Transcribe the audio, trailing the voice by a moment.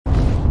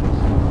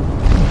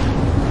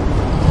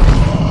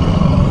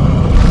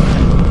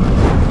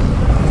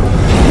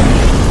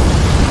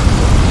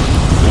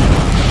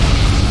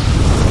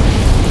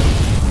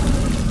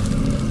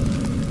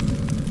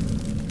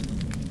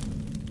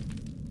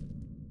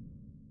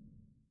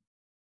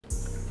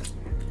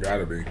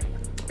Gotta be.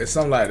 It's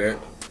something like that.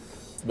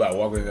 About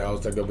walking in the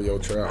house, take up your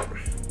trap.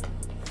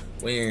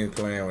 We ain't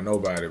playing with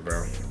nobody,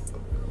 bro.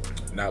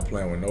 Not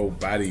playing with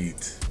nobody.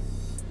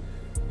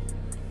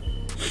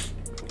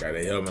 Got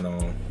a helmet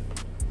on.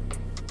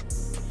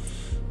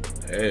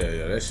 Hell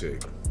yeah,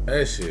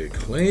 that shit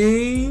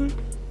clean.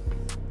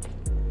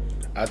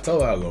 I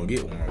told I was gonna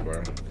get one,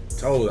 bro.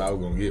 Told I was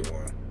gonna get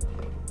one.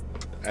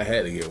 I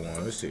had to get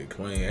one. This shit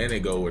clean. And they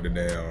go with the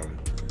damn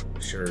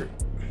shirt.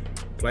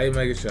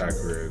 Playmaker shot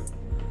career.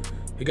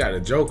 He got a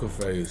Joker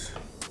face.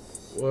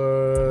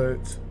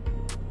 What?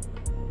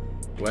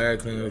 Glad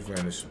clean the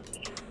finish.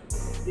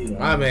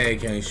 My man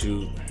can't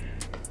shoot.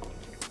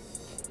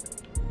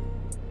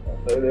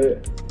 I'll say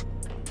that.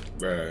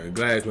 Bruh,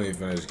 glad clean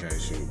finish can't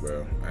shoot,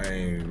 bro. I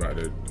ain't about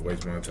to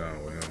waste my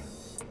time with him.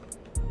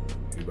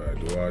 He about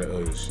to do all the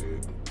other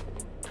shit.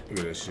 Look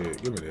at that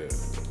shit. Give me that.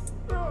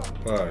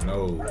 Oh,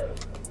 no.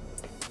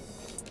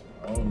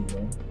 I don't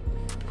know.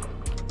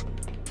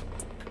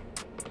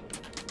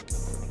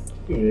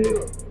 Yeah.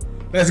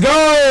 Let's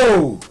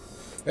go!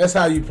 That's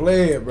how you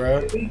play it,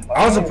 bro.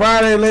 I'm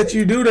surprised they let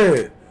you do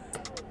that.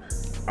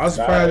 I'm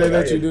surprised they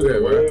let you do that,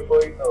 bro.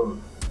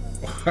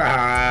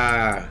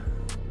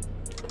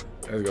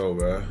 Let's go,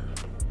 bro.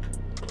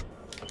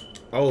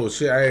 Oh,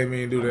 shit, I ain't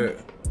mean to do that.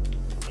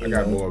 I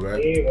got more back.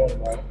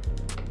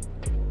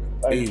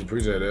 Easy,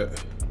 appreciate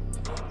that.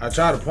 I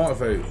tried to point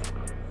fake.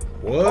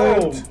 What?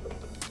 Oh,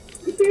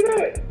 you see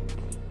that?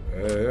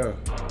 Yeah.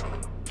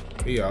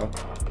 He out.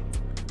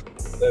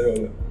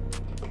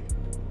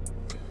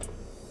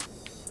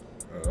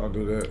 I'll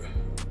do that.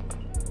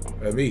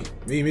 Hey, me.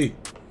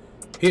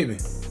 Hit me.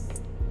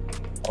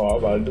 Oh, I'm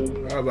about to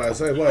do it. I was about to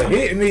say, boy,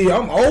 hit me.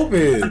 I'm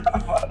open.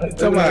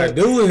 Talking about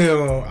doing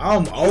him.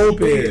 I'm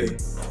open.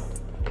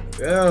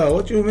 Yeah,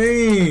 what you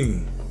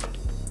mean?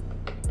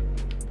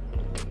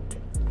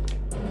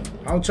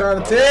 I'm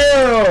trying to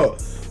tell.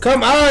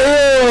 Come out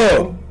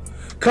here.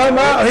 Come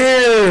out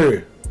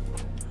here.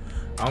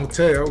 I'm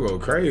telling you, I'm going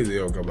crazy.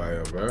 Don't come out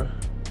here, bro.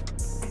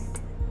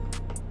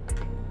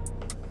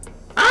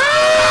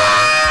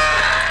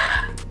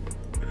 Ah!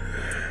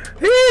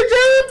 He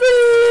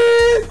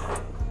jumping.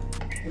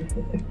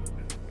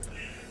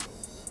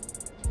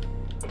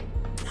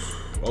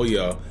 Oh,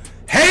 yeah.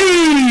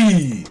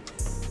 Hey!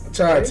 I'm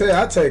trying to tell you,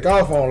 I take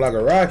off on like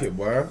a rocket,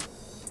 boy.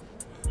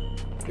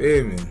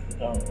 Feel me?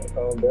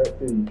 Coming back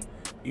to you.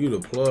 You the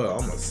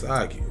plug, I'm a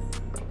socket.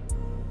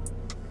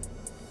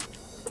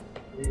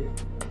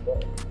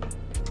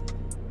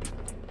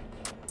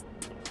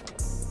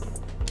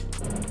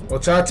 Well,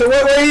 try to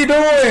what he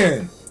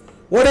doing?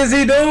 What is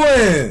he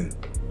doing?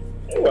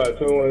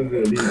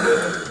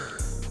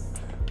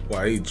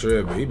 Why he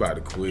tripping? He about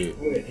to quit.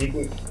 He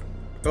quit.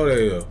 Go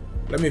there.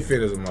 Let me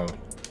finish him off.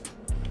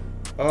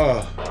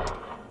 Oh.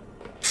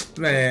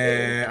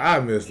 Man, I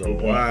missed a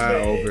wide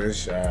open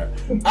shot.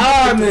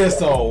 I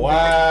missed a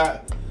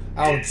wide.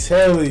 I'm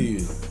telling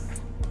you.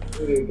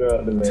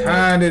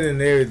 Timed it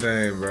and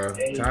everything, bro.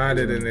 Timed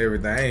it and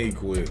everything. I ain't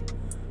quit.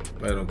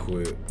 Let him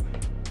quit.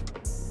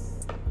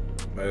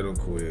 Let him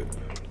quit.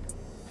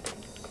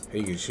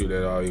 He can shoot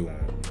that all he want.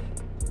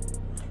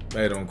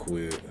 Let him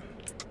quit.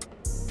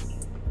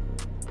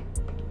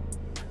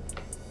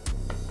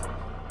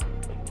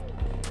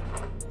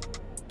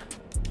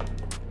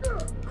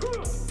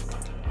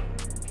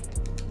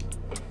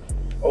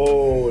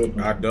 Oh,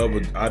 I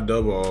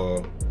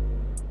double.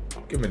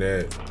 Give me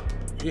that.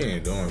 You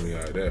ain't doing me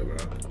like that, bro.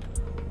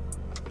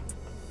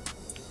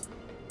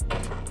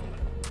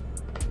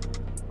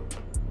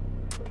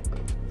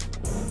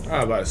 I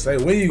was about to say,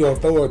 when you gonna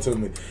throw it to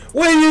me?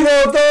 When you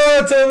gonna throw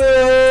it to me?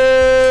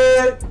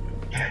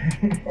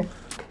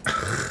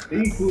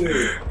 he quit.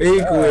 He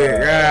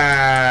quit.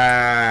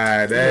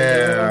 God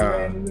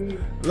damn.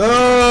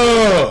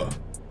 Look.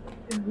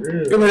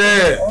 Give me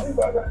that.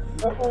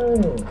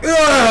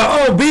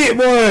 Yeah, oh, beat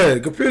boy.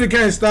 Computer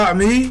can't stop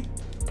me.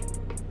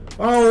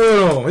 On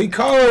with him. He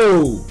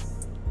cold.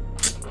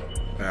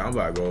 Man, I'm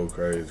about to go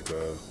crazy,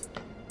 cuz.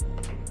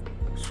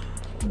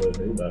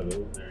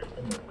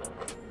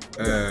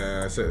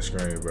 Set the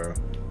screen, bro.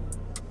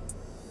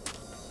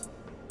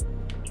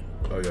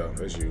 Oh, yeah,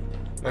 that's you.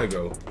 There you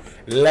go.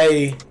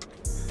 Lay.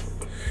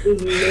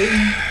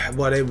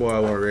 Boy, they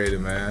boy weren't ready,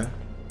 man.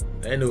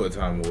 They knew what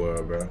time it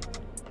was, bro.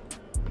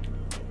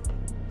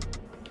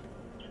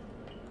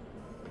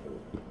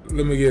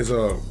 Let me get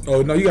some.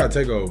 Oh, no, you gotta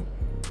take over.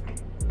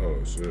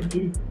 Oh, shit.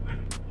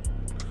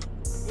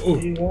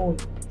 Ooh.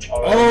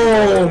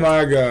 Oh,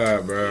 my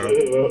God, bro.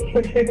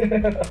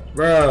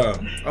 Bro.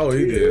 Oh,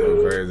 he did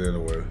go crazy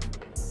anyway.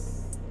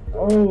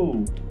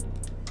 Oh.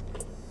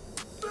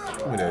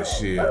 Give me that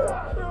shit.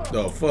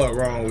 The fuck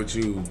wrong with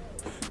you?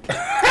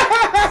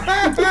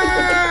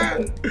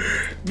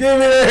 Give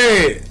me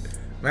that.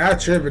 Man, I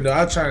tripping, though.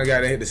 I trying to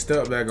gotta hit the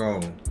step back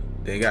on him.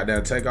 Then got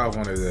that take off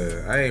on his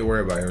ass. I ain't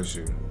worried about him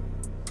shooting.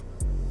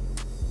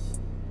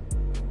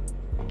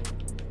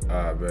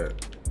 I bet.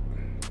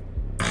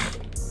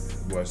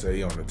 Boy, say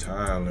he on the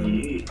time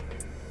limit.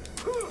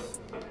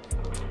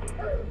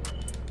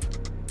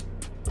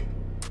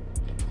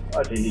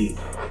 Watch it hit.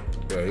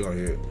 Yeah, he gonna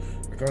hit.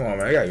 Come on,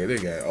 man. I gotta get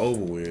this game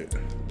over with.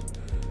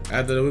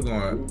 After that, we're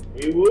going.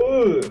 We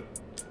would.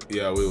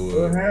 Yeah, we What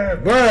would.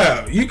 happened?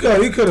 Bruh, you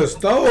could have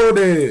stole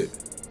it.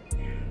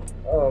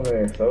 Oh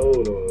man,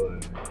 sold on.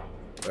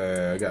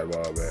 Man, I got the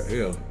ball back.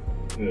 Here.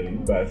 Yeah, you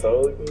about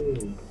sold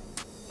it.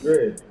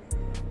 Great.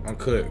 I'm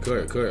cut.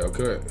 I'm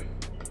cut.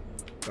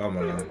 Come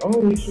on.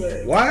 Oh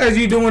shit. Why is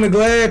you doing the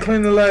glass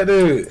cleaner like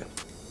that?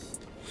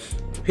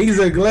 He's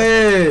a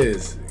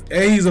glass.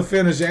 And he's a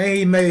finisher. And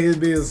he made his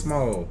business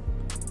small.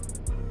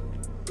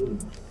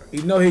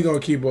 You know he gonna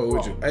keep up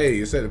with you. Hey,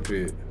 it's at the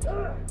pit.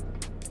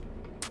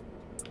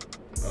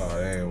 Oh,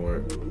 that ain't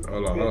work.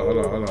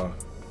 Hold on.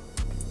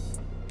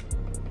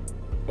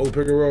 Oh,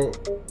 pick and roll.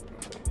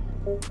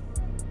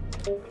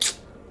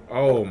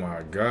 Oh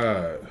my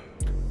God.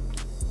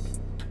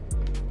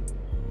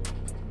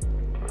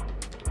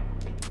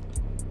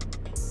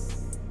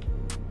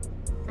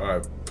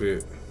 Alright,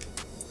 pit.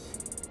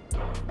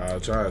 I'll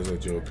try to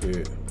set you a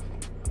pit.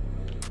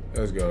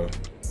 Let's go.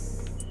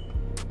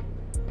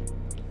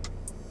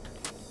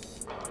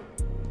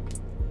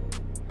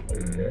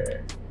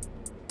 Okay.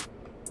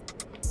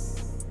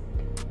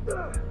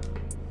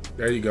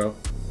 There you go.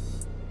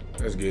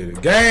 Let's get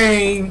it.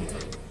 Game!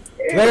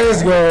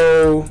 Let's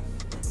go!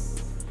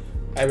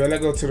 Hey, man,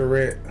 let's go to the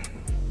red.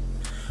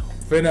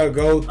 Finna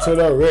go to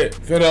the red.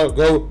 Finna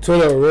go to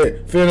the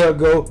red. Finna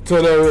go to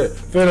the red.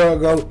 Finna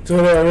go to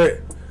the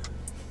red.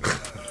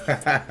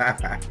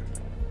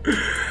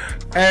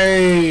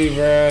 Hey,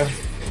 bro.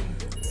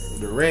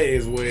 The red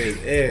is where it's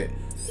at.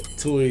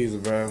 Too easy,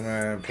 bro,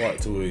 man. Part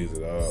too easy,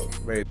 dog.